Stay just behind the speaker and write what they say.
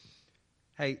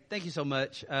Hey, thank you so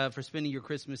much for spending your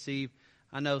Christmas Eve.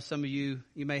 I know some of you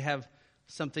may have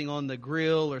something on the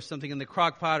grill or something in the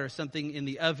crock pot or something in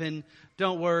the oven.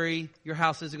 Don't worry, your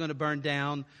house isn't going to burn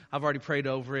down. I've already prayed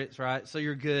over it, right? So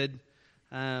you're good.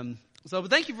 But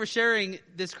thank you for sharing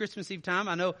this Christmas Eve time.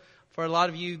 I know for a lot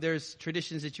of you, there's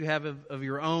traditions that you have of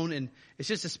your own, and it's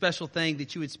just a special thing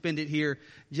that you would spend it here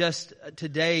just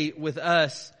today with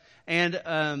us. And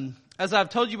as I've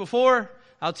told you before,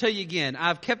 I'll tell you again,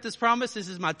 I've kept this promise. This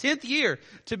is my 10th year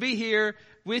to be here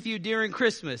with you during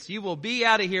Christmas. You will be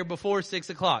out of here before 6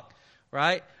 o'clock,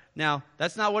 right? Now,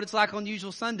 that's not what it's like on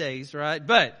usual Sundays, right?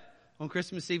 But on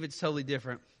Christmas Eve, it's totally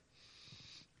different.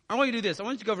 I want you to do this. I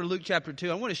want you to go over to Luke chapter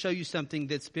 2. I want to show you something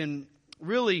that's been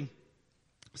really,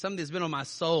 something that's been on my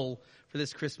soul for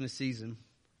this Christmas season.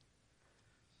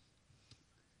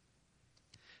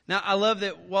 Now, I love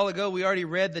that a while ago we already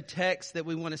read the text that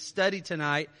we want to study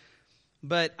tonight.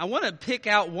 But I want to pick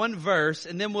out one verse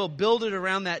and then we'll build it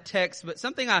around that text. But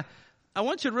something I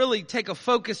want you to really take a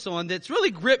focus on that's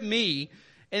really gripped me.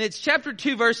 And it's chapter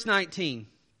 2 verse 19.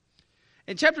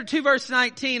 In chapter 2 verse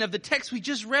 19 of the text we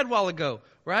just read a while ago,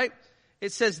 right?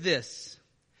 It says this.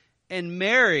 And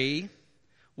Mary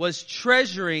was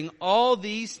treasuring all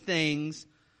these things,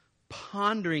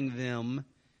 pondering them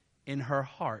in her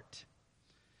heart.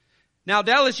 Now,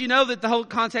 Dallas, you know that the whole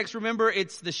context, remember,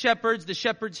 it's the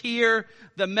shepherds hear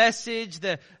the message,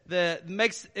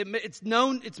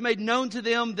 it's made known to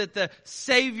them that the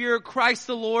Savior, Christ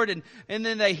the Lord, and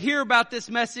then they hear about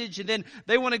this message, and then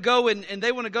they want to go and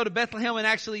they want to go to Bethlehem and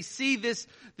actually see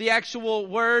the actual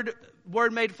word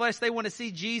made flesh. They want to see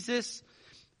Jesus.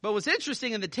 But what's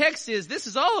interesting in the text is this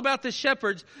is all about the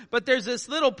shepherds, but there's this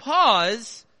little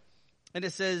pause. And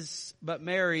it says, but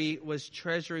Mary was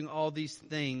treasuring all these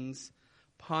things,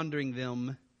 pondering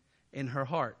them in her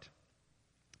heart.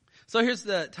 So here's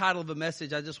the title of a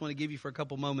message I just want to give you for a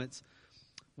couple moments.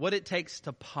 What it takes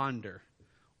to ponder.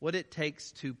 What it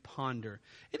takes to ponder.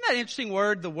 Isn't that an interesting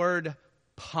word, the word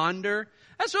ponder?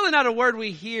 That's really not a word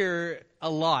we hear a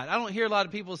lot. I don't hear a lot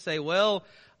of people say, well,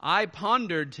 I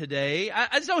pondered today. I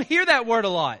just don't hear that word a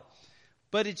lot.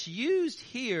 But it's used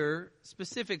here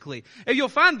specifically. And you'll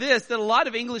find this, that a lot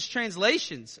of English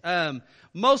translations,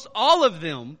 most all of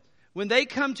them, when they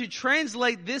come to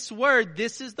translate this word,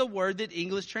 this is the word that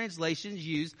English translations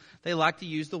use. They like to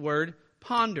use the word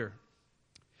ponder.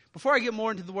 Before I get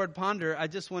more into the word ponder, I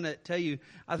just want to tell you,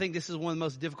 I think this is one of the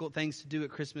most difficult things to do at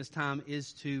Christmas time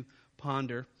is to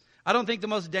ponder. I don't think the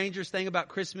most dangerous thing about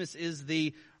Christmas is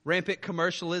the rampant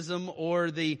commercialism or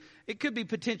it could be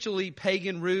potentially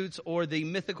pagan roots or the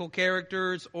mythical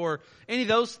characters or any of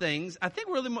those things. I think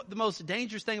really the most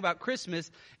dangerous thing about Christmas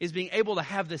is being able to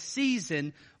have the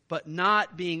season but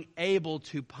not being able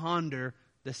to ponder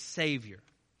the Savior.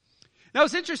 Now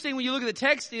what's interesting when you look at the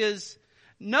text is,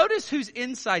 notice whose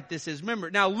insight this is.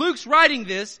 Remember, now Luke's writing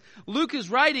this. Luke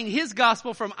is writing his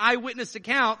gospel from eyewitness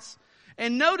accounts.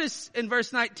 And notice in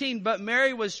verse 19, but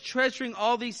Mary was treasuring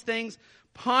all these things,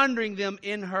 pondering them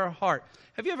in her heart.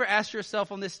 Have you ever asked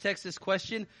yourself on this text this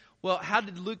question? Well, how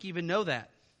did Luke even know that?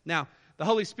 Now, the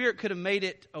Holy Spirit could have made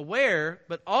it aware,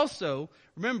 but also,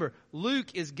 remember,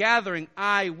 Luke is gathering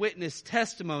eyewitness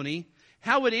testimony.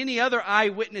 How would any other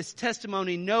eyewitness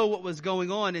testimony know what was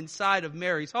going on inside of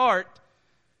Mary's heart?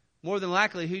 More than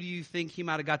likely, who do you think he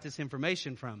might have got this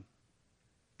information from?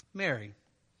 Mary.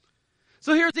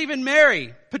 So here's even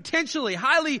Mary, potentially,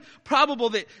 highly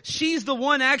probable that she's the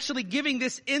one actually giving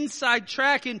this inside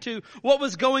track into what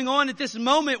was going on at this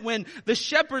moment when the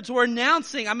shepherds were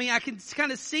announcing. I mean, I can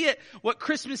kind of see it, what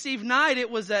Christmas Eve night,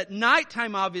 it was at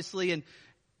nighttime, obviously, and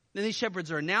then these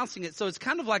shepherds are announcing it. So it's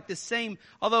kind of like the same,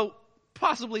 although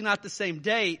possibly not the same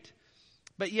date,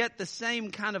 but yet the same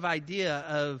kind of idea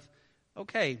of,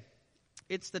 okay,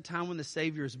 it's the time when the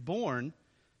Savior is born.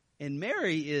 And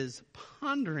Mary is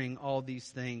pondering all these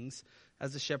things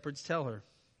as the shepherds tell her.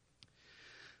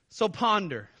 So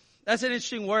ponder. That's an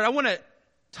interesting word. I want to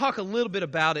talk a little bit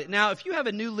about it. Now, if you have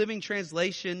a New Living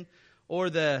Translation or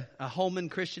a Holman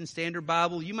Christian Standard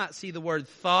Bible, you might see the word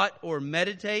thought or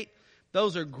meditate.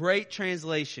 Those are great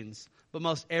translations. But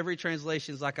most every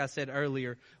translation, like I said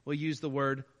earlier, will use the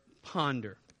word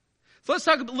ponder. So let's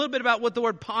talk a little bit about what the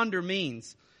word ponder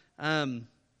means.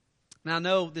 Now, I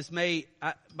know this by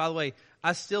the way,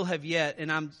 I still have yet,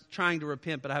 and I'm trying to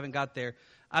repent, but I haven't got there.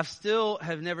 I still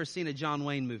have never seen a John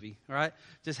Wayne movie, all right?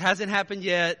 Just hasn't happened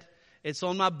yet. It's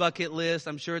on my bucket list.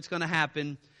 I'm sure it's going to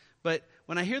happen. But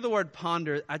when I hear the word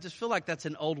ponder, I just feel like that's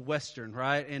an old Western,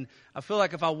 right? And I feel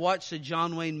like if I watched a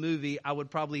John Wayne movie, I would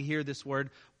probably hear this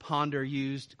word ponder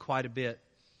used quite a bit.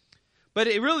 But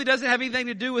it really doesn't have anything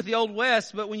to do with the Old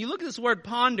West. But when you look at this word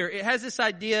ponder, it has this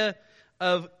idea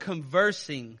of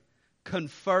conversing,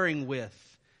 conferring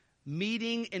with,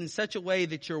 meeting in such a way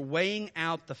that you're weighing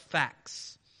out the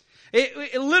facts.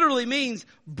 It literally means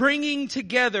bringing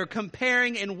together,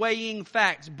 comparing and weighing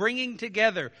facts. Bringing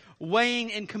together,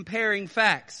 weighing and comparing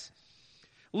facts.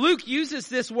 Luke uses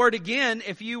this word again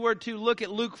if you were to look at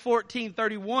Luke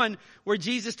 14:31, where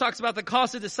Jesus talks about the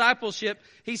cost of discipleship.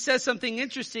 He says something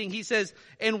interesting. He says,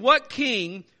 "And what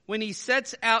king, when he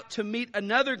sets out to meet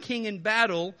another king in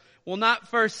battle, will not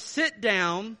first sit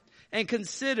down and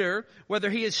consider whether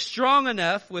he is strong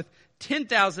enough with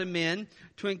 10,000 men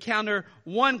to encounter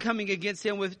one coming against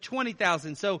him with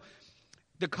 20,000. So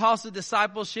the cost of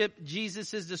discipleship,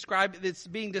 Jesus is described, it's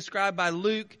being described by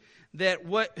Luke, that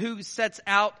who sets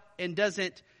out and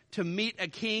doesn't to meet a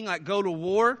king, like go to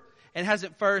war, and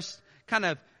hasn't first kind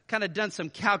of done some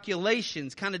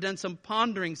calculations, kind of done some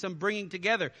pondering, some bringing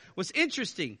together. What's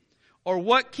interesting, or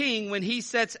what king, when he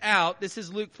sets out, this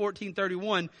is Luke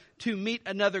 14:31, to meet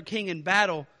another king in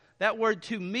battle, that word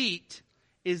to meet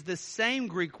is the same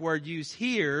Greek word used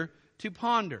here to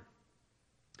ponder.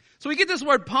 So we get this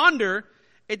word ponder.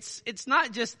 It's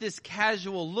not just this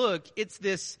casual look. It's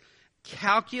this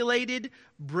calculated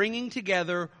bringing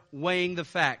together, weighing the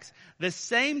facts. The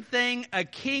same thing a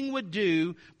king would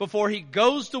do before he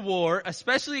goes to war,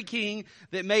 especially a king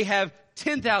that may have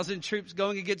 10,000 troops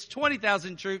going against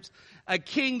 20,000 troops. A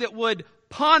king that would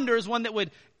ponder is one that would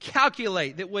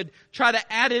calculate, that would try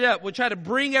to add it up, would try to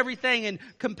bring everything and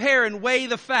compare and weigh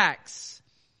the facts.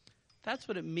 That's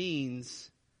what it means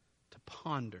to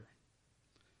ponder.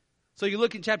 So you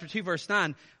look in chapter 2, verse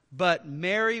 9, "But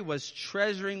Mary was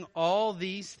treasuring all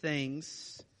these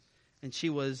things, and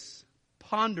she was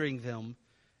pondering them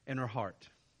in her heart."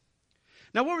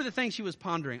 Now, what were the things she was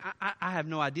pondering? I have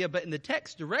no idea, but in the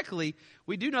text directly,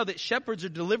 we do know that shepherds are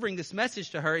delivering this message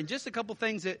to her, and just a couple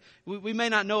things that we may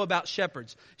not know about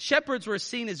shepherds. Shepherds were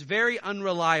seen as very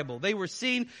unreliable. They were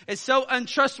seen as so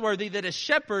untrustworthy that a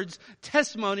shepherd's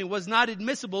testimony was not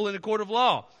admissible in a court of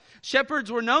law.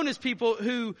 Shepherds were known as people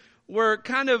who were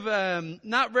kind of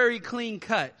not very clean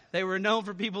cut. They were known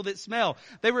for people that smell.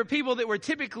 They were people that were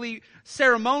typically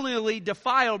ceremonially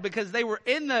defiled because they were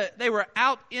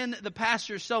out in the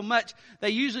pasture so much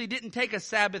they usually didn't take a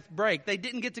Sabbath break. They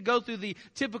didn't get to go through the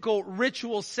typical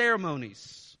ritual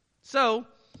ceremonies. So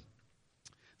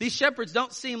these shepherds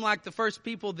don't seem like the first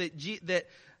people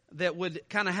that would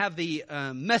kind of have the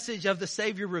message of the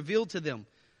Savior revealed to them.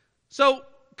 So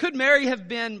could Mary have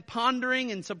been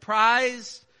pondering and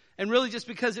surprised? And really just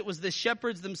because it was the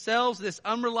shepherds themselves, this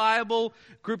unreliable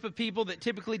group of people that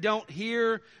typically don't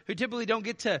hear, who typically don't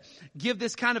get to give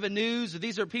this kind of a news. Or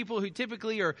these are people who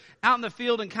typically are out in the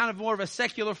field in kind of more of a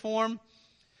secular form.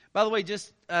 By the way,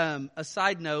 just a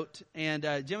side note, and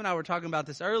Jim and I were talking about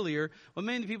this earlier. What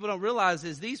many people don't realize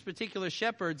is these particular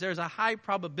shepherds, there's a high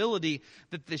probability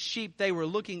that the sheep they were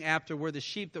looking after were the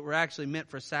sheep that were actually meant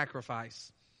for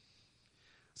sacrifice.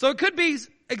 So it could be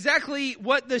exactly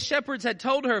what the shepherds had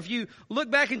told her. If you look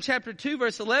back in chapter 2,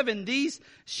 verse 11, these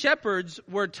shepherds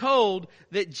were told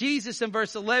that Jesus in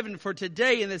verse 11, "For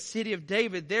today in the city of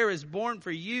David there is born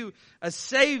for you a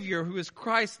Savior who is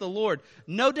Christ the Lord."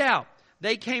 No doubt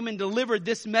they came and delivered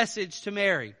this message to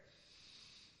Mary.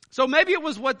 So maybe it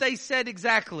was what they said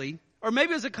exactly, or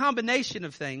maybe it was a combination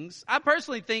of things. I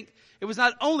personally think it was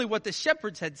not only what the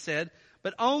shepherds had said,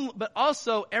 but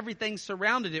also everything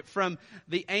surrounded it, from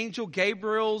the angel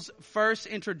Gabriel's first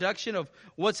introduction of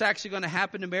what's actually going to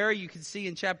happen to Mary, you can see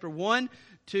in chapter 1,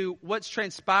 to what's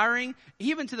transpiring,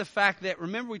 even to the fact that,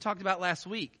 remember we talked about last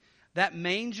week, that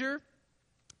manger,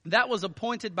 that was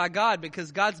appointed by God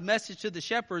because God's message to the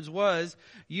shepherds was,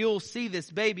 you'll see this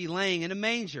baby laying in a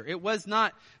manger. It was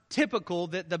not typical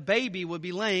that the baby would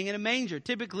be laying in a manger.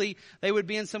 Typically, they would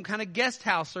be in some kind of guest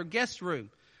house or guest room.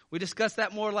 We discussed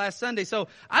that more last Sunday. So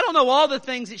I don't know all the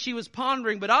things that she was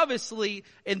pondering, but obviously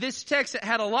in this text it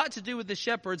had a lot to do with the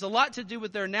shepherds, a lot to do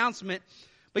with their announcement,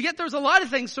 but yet there's a lot of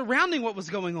things surrounding what was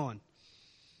going on.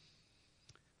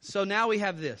 So now we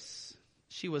have this.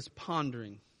 She was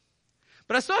pondering.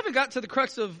 But I still haven't got to the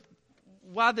crux of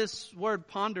why this word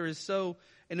ponder is so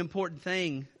an important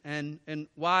thing, and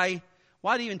why do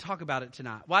you even talk about it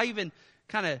tonight? Why even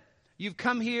you've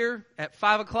come here at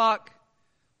 5 o'clock.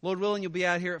 Lord willing, you'll be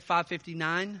out here at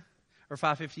 5:59 or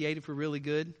 5:58 if we're really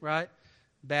good, right?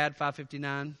 Bad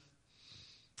 5:59.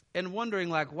 And wondering,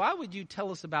 why would you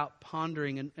tell us about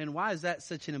pondering, and why is that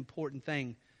such an important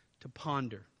thing to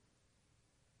ponder?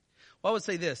 Well, I would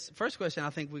say this. First question I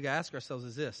think we got to ask ourselves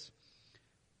is this.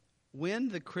 When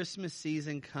the Christmas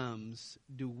season comes,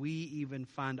 do we even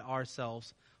find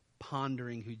ourselves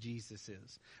pondering who Jesus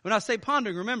is. When I say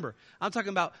pondering, remember, I'm talking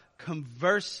about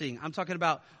conversing. I'm talking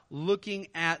about looking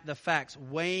at the facts,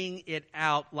 weighing it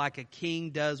out like a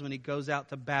king does when he goes out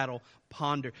to battle.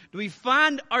 Ponder. Do we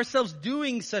find ourselves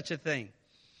doing such a thing?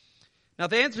 Now,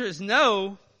 if the answer is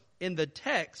no, in the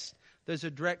text, there's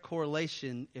a direct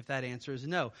correlation if that answer is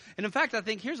no. And in fact, I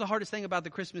think here's the hardest thing about the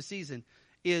Christmas season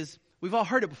is we've all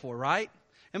heard it before, right?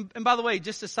 And by the way,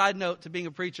 just a side note to being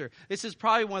a preacher, this is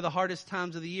probably one of the hardest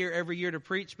times of the year, every year, to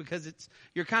preach, because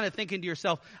you're kind of thinking to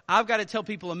yourself, I've got to tell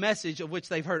people a message of which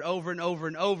they've heard over and over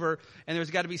and over, and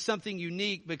there's got to be something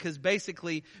unique, because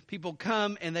basically people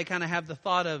come and they kind of have the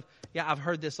thought of, yeah, I've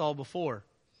heard this all before.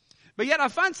 But yet I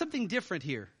find something different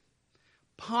here.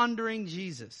 Pondering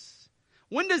Jesus.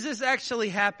 When does this actually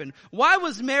happen? Why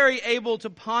was Mary able to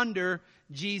ponder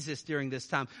Jesus during this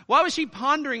time? Why was she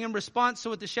pondering in response to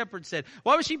what the shepherd said?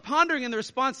 Why was she pondering in the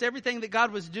response to everything that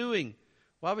God was doing?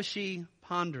 Why was she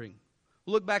pondering?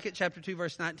 Look back at chapter 2,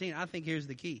 verse 19. I think here's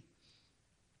the key.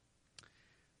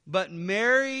 But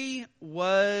Mary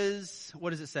was, what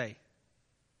does it say?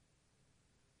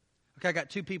 Okay, I got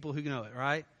two people who know it,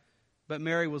 right? But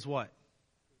Mary was what?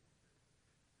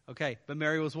 Okay, but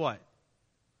Mary was what?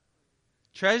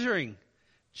 Treasuring.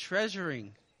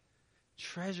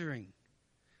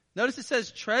 Notice it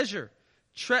says treasure.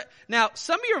 Now,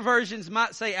 some of your versions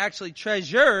might say actually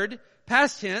treasured,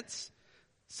 past tense.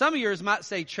 Some of yours might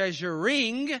say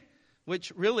treasuring,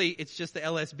 which really it's just the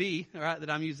LSB, all right, that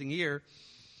I'm using here.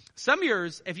 Some of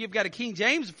yours, if you've got a King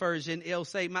James version,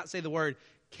 might say the word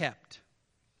kept.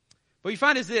 But what you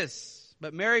find is this: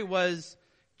 but Mary was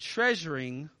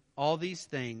treasuring all these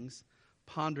things,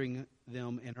 pondering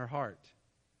them in her heart.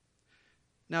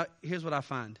 Now, here's what I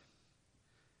find.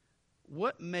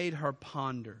 What made her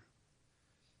ponder,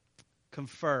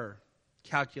 confer,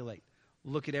 calculate,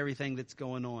 look at everything that's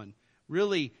going on,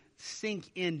 really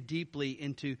sink in deeply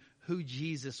into who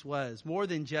Jesus was, more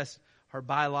than just her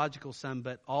biological son,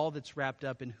 but all that's wrapped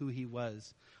up in who he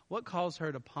was? What caused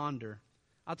her to ponder?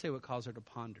 I'll tell you what caused her to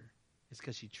ponder. It's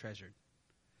because she treasured.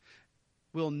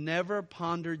 We'll never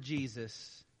ponder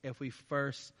Jesus if we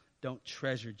first don't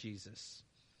treasure Jesus.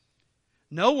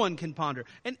 No one can ponder.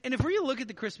 And if we look at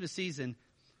the Christmas season,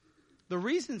 the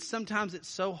reason sometimes it's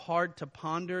so hard to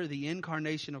ponder the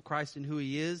incarnation of Christ and who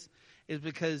he is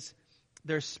because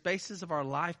there's spaces of our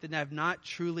life that have not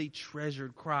truly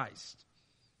treasured Christ.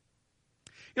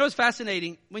 You know what's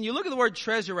fascinating? When you look at the word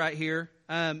treasure right here,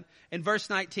 in verse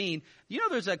 19, you know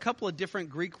there's a couple of different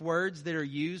Greek words that are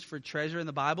used for treasure in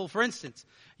the Bible. For instance,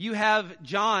 you have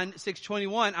John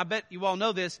 6:21. I bet you all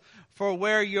know this. For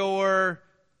where your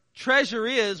treasure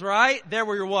is, right? There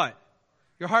where your what?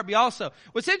 Your heart be also.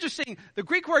 What's interesting, the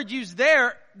Greek word used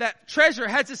there, that treasure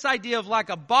has this idea of like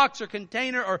a box or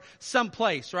container or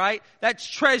someplace, right? That's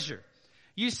treasure.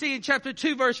 You see in chapter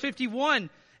 2 verse 51,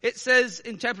 it says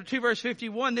in chapter 2 verse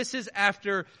 51, this is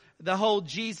after the whole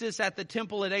Jesus at the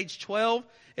temple at age 12.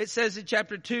 It says in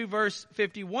chapter 2 verse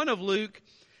 51 of Luke,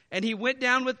 and he went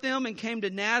down with them and came to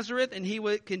Nazareth, and he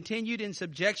continued in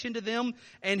subjection to them,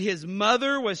 and his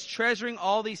mother was treasuring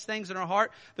all these things in her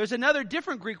heart. There's another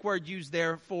different Greek word used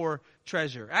there for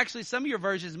treasure. Actually, some of your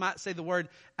versions might say the word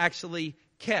actually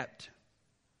kept.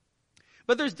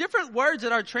 But there's different words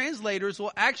that our translators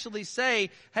will actually say,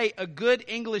 hey, a good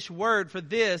English word for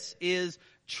this is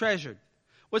treasured.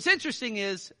 What's interesting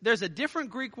is there's a different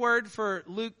Greek word for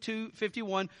Luke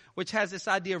 2:51, which has this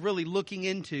idea of really looking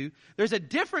into. There's a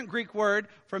different Greek word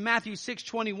for Matthew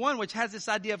 6:21, which has this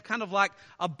idea of kind of like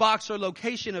a box or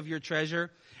location of your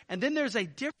treasure. And then there's a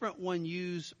different one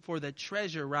used for the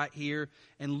treasure right here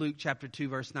in Luke chapter 2,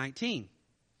 verse 19.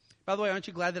 By the way, aren't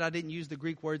you glad that I didn't use the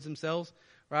Greek words themselves?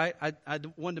 Right? I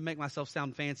wanted to make myself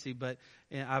sound fancy, but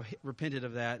I've repented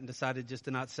of that and decided just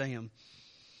to not say them.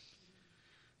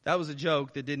 That was a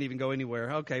joke that didn't even go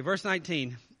anywhere. Okay, verse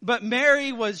 19. But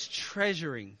Mary was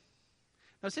treasuring.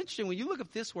 Now it's interesting, when you look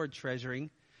at this word treasuring,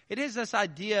 it is this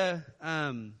idea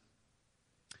of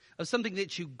something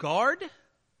that you guard,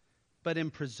 but in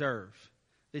preserve.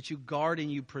 That you guard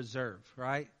and you preserve,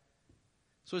 right?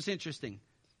 So it's interesting.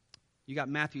 You got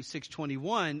Matthew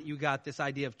 6:21, you got this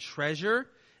idea of treasure.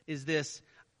 Is this,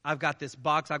 I've got this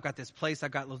box, I've got this place, I've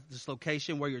got this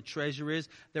location where your treasure is,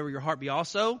 there will your heart be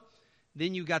also.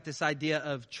 Then you got this idea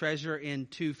of treasure in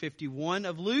 2:51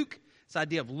 of Luke, this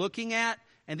idea of looking at.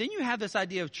 And then you have this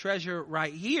idea of treasure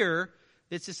right here.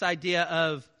 It's this idea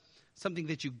of something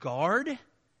that you guard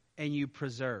and you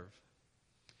preserve.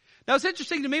 Now it's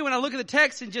interesting to me when I look at the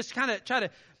text and just kind of try to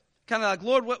like,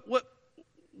 Lord,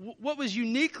 what was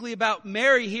uniquely about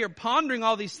Mary here pondering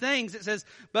all these things? It says,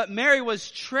 but Mary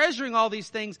was treasuring all these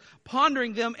things,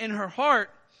 pondering them in her heart.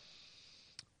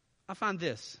 I find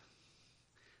this.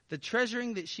 The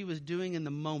treasuring that she was doing in the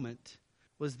moment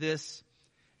was this: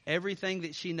 everything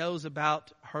that she knows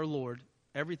about her Lord,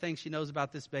 everything she knows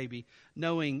about this baby,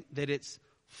 knowing that it's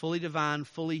fully divine,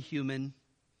 fully human.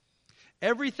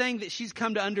 Everything that she's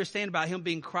come to understand about him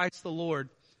being Christ the Lord,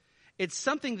 it's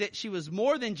something that she was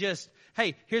more than just,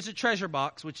 hey, here's a treasure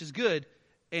box, which is good,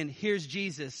 and here's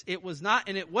Jesus. It was not,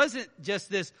 and it wasn't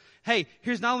just this, hey,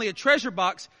 here's not only a treasure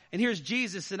box, and here's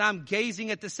Jesus, and I'm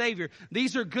gazing at the Savior.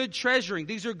 These are good treasuring.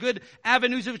 These are good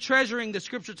avenues of treasuring the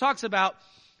Scripture talks about.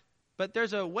 But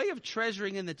there's a way of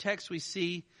treasuring in the text we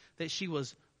see that she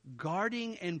was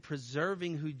guarding and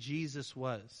preserving who Jesus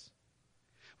was.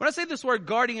 When I say this word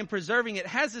guarding and preserving, it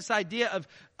has this idea of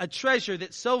a treasure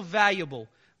that's so valuable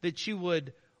that you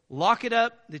would lock it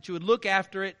up, that you would look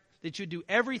after it, that you would do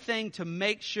everything to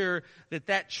make sure that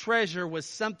that treasure was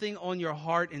something on your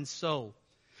heart and soul.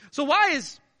 So why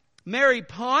is Mary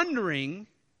pondering?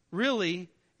 Really,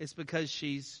 it's because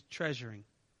she's treasuring.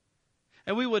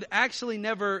 And we would actually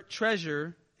never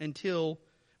treasure until,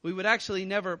 we would actually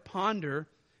never ponder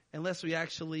unless we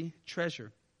actually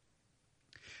treasure.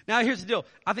 Now, here's the deal.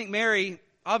 I think Mary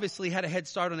obviously had a head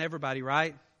start on everybody,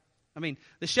 right? I mean,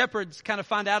 the shepherds kind of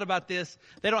find out about this.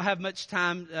 They don't have much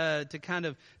time to kind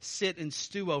of sit and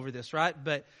stew over this, right?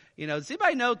 But, does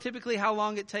anybody know typically how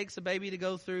long it takes a baby to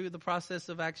go through the process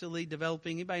of actually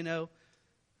developing? Anybody know?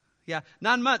 Yeah,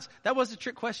 9 months. That was a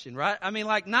trick question, right? I mean,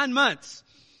 like 9 months.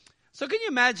 So can you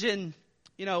imagine,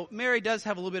 Mary does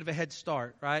have a little bit of a head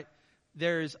start, right?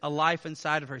 There's a life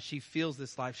inside of her. She feels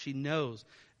this life. She knows.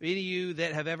 Any of you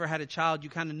that have ever had a child, you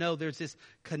kind of know there's this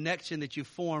connection that you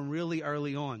form really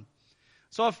early on.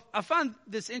 So I find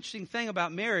this interesting thing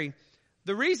about Mary.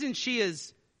 The reason she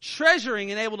is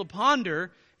treasuring and able to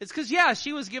ponder is because,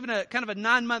 she was given a kind of a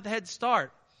 9-month head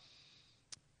start.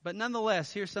 But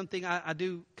nonetheless, here's something I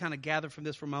do kind of gather from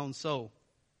this from my own soul.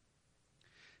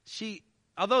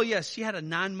 Although, yes, she had a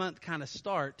 9-month kind of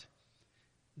start,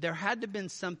 there had to have been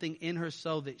something in her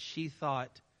soul that she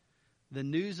thought, the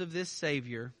news of this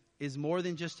Savior is more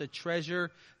than just a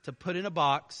treasure to put in a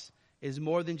box, is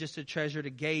more than just a treasure to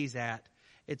gaze at.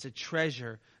 It's a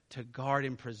treasure to guard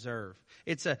and preserve.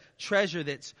 It's a treasure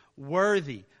that's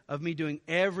worthy of me doing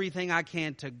everything I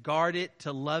can to guard it,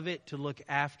 to love it, to look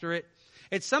after it.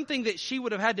 It's something that she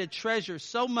would have had to treasure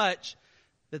so much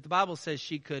that the Bible says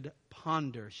she could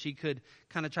ponder. She could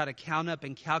kind of try to count up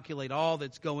and calculate all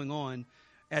that's going on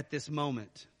at this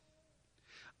moment.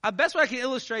 Best way I can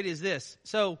illustrate is this.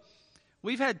 So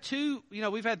we've had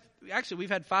we've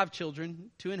had 5 children,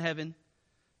 2 in heaven,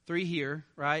 3 here,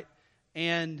 right?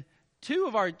 And 2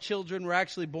 of our children were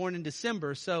actually born in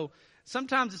December. So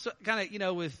sometimes it's kind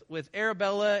of, with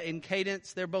Arabella and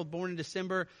Cadence, they're both born in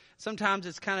December. Sometimes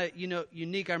it's kind of,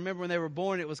 unique. I remember when they were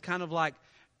born, it was kind of like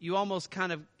you almost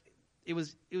kind of, it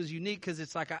was unique because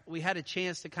it's like we had a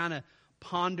chance to kind of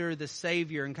ponder the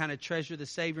Savior and kind of treasure the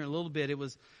Savior a little bit. It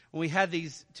was when we had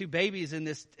these 2 babies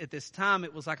at this time,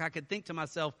 it was like I could think to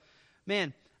myself,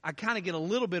 man, I kind of get a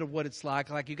little bit of what it's like.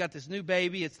 Like you got this new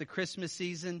baby, it's the Christmas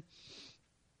season.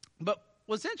 But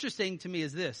what's interesting to me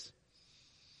is this.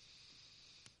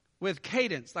 With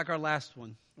Cadence, like our last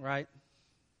one, right?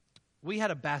 We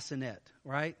had a bassinet,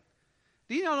 right?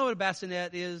 Do you know what a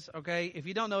bassinet is? Okay, if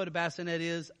you don't know what a bassinet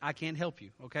is, I can't help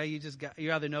you. Okay, you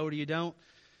either know it or you don't.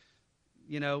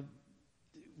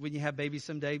 When you have babies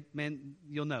someday, man,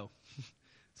 you'll know.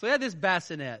 So we had this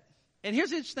bassinet, and here's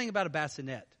the interesting thing about a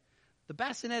bassinet: the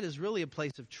bassinet is really a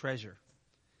place of treasure.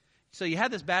 So you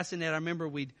had this bassinet. I remember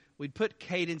we'd put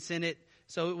Cadence in it,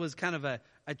 so it was kind of a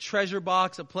treasure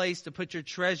box, a place to put your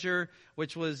treasure,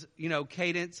 which was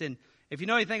Cadence. And if you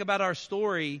know anything about our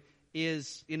story,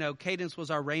 is Cadence was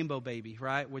our rainbow baby,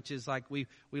 right? Which is like we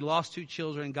lost 2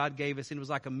 children God gave us, and it was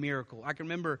like a miracle. I can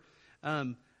remember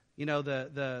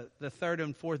the 3rd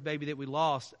and 4th baby that we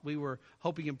lost, we were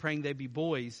hoping and praying they'd be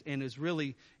boys, and it was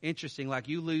really interesting. Like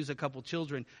you lose a couple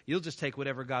children, you'll just take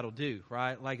whatever God will do,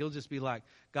 right? Like you'll just be like,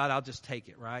 God, I'll just take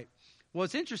it, right?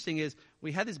 What's interesting is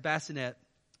we had this bassinet,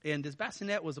 and this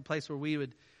bassinet was a place where we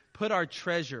would put our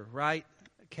treasure, right?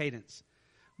 Cadence.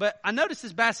 But I noticed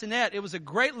this bassinet, it was a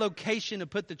great location to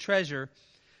put the treasure,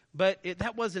 but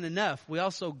that wasn't enough. We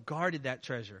also guarded that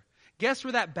treasure. Guess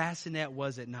where that bassinet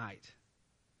was at night?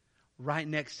 Right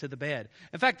next to the bed.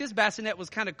 In fact, this bassinet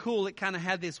was kind of cool. It kind of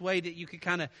had this way that you could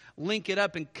kind of link it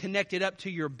up and connect it up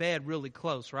to your bed really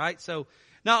close, right? So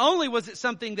not only was it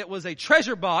something that was a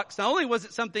treasure box, not only was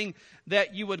it something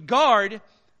that you would guard,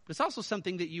 but it's also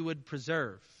something that you would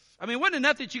preserve. I mean, it wasn't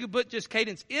enough that you could put just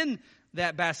Cadence in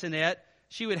that bassinet.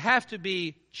 She would have to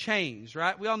be changed,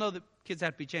 right? We all know that kids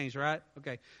have to be changed, right?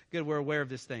 Okay, good. We're aware of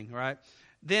this thing, right?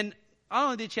 Then not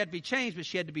only did she have to be changed, but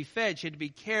she had to be fed. She had to be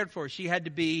cared for. She had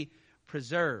to be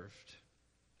preserved.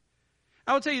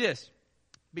 I will tell you this.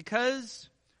 Because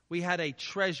we had a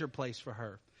treasure place for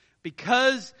her.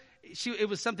 Because it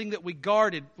was something that we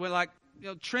guarded. We're like,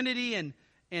 Trinity and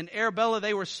Arabella,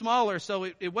 they were smaller, so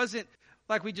it wasn't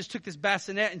like we just took this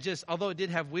bassinet and just, although it did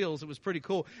have wheels, it was pretty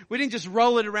cool. We didn't just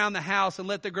roll it around the house and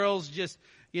let the girls just,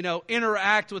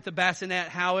 interact with the bassinet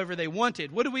however they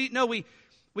wanted. What do we know?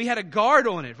 We had a guard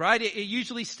on it, right? It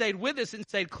usually stayed with us and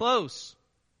stayed close.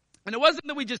 And it wasn't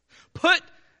that we just put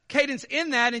Cadence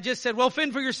in that and just said, well,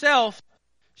 fend for yourself.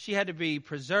 She had to be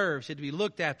preserved. She had to be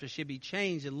looked after. She had to be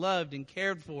changed and loved and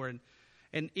cared for.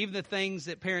 And even the things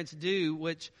that parents do,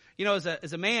 which,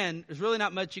 as a man, there's really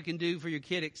not much you can do for your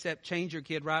kid except change your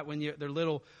kid right when their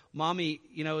little mommy,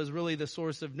 is really the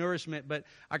source of nourishment. But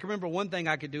I can remember one thing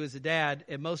I could do as a dad,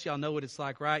 and most of y'all know what it's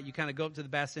like, right? You kind of go up to the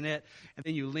bassinet, and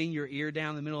then you lean your ear down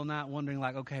in the middle of the night wondering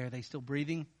like, okay, are they still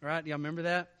breathing, right? Y'all remember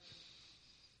that?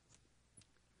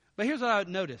 But here's what I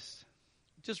noticed,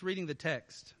 just reading the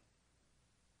text.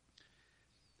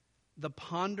 The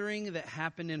pondering that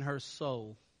happened in her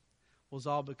soul was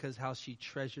all because how she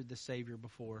treasured the Savior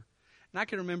before. And I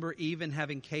can remember even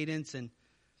having Cadence, and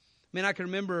I can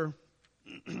remember,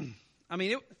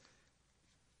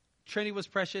 Trinity was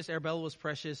precious, Arabella was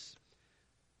precious,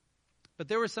 but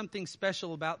there was something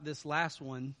special about this last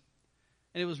one,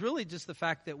 and it was really just the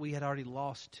fact that we had already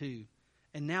lost two,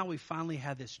 and now we finally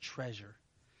had this treasure.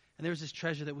 And there was this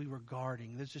treasure that we were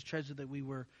guarding. There's this treasure that we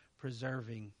were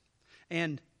preserving.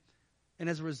 And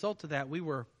as a result of that, we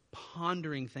were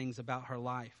pondering things about her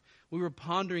life. We were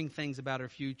pondering things about her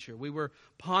future. We were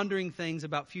pondering things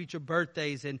about future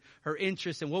birthdays and her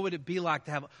interests and what would it be like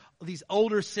to have these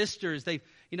older sisters.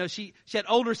 She had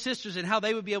older sisters and how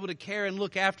they would be able to care and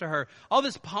look after her. All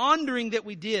this pondering that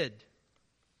we did.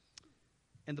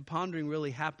 And the pondering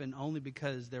really happened only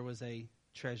because there was a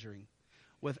treasuring.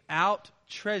 Without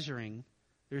treasuring,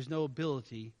 there's no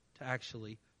ability to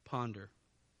actually ponder.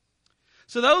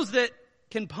 So those that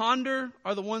can ponder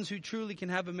are the ones who truly can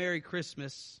have a Merry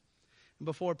Christmas. And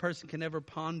before a person can ever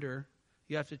ponder,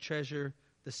 you have to treasure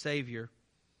the Savior.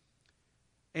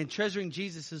 And treasuring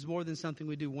Jesus is more than something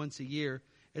we do once a year.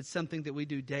 It's something that we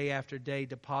do day after day,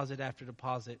 deposit after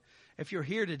deposit. If you're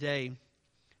here today,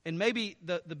 and maybe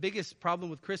the biggest problem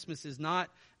with Christmas is not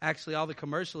actually all the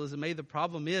commercialism. Maybe the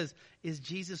problem is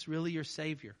Jesus really your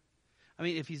Savior?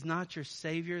 If He's not your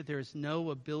Savior, there's no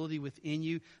ability within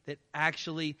you that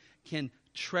actually can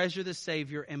treasure the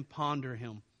Savior and ponder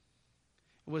Him.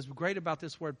 What's great about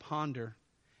this word ponder,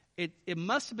 it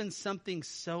must have been something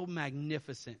so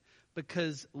magnificent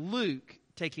because Luke,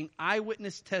 taking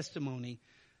eyewitness testimony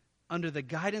under the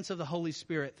guidance of the Holy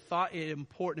Spirit, thought it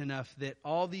important enough that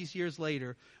all these years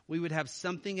later, we would have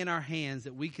something in our hands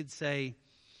that we could say,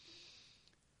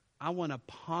 I want to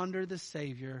ponder the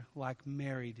Savior like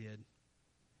Mary did.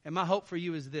 And my hope for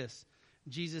you is this.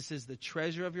 Jesus is the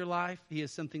treasure of your life. He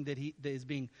is something that is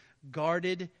being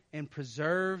guarded and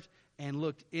preserved and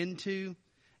looked into.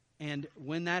 And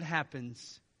when that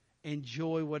happens,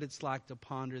 enjoy what it's like to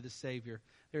ponder the Savior.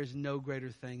 There is no greater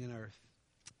thing on earth.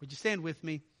 Would you stand with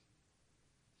me?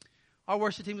 Our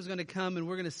worship team is going to come and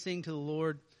we're going to sing to the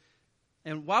Lord.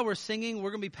 And while we're singing,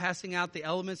 we're going to be passing out the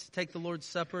elements to take the Lord's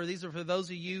Supper. These are for those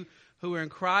of you who are in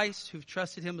Christ, who've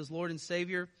trusted Him as Lord and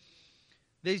Savior.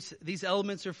 These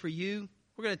elements are for you.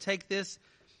 We're going to take this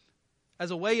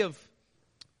as a way of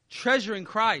treasuring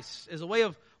Christ, as a way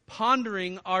of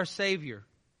pondering our Savior.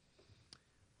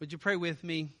 Would you pray with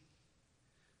me?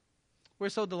 We're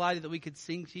so delighted that we could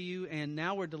sing to you, and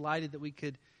now we're delighted that we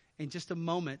could, in just a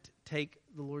moment, take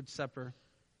the Lord's Supper.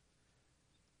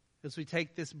 As we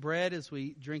take this bread, as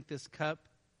we drink this cup,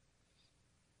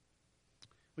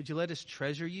 would you let us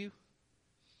treasure you?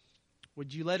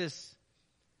 Would you let us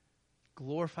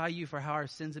glorify you for how our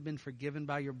sins have been forgiven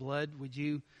by your blood? Would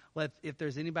you let, if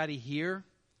there's anybody here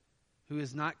who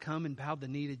has not come and bowed the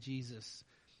knee to Jesus,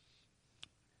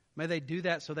 may they do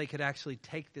that so they could actually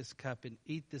take this cup and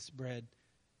eat this bread.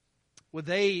 Would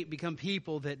they become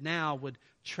people that now would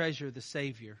treasure the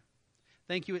Savior?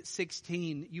 Thank you at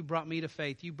 16, you brought me to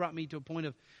faith. You brought me to a point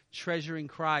of treasuring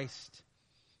Christ.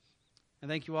 And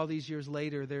thank you all these years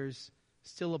later, there's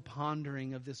still a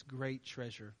pondering of this great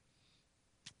treasure.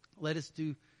 Let us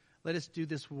do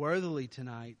this worthily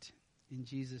tonight. In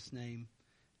Jesus' name,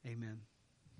 amen.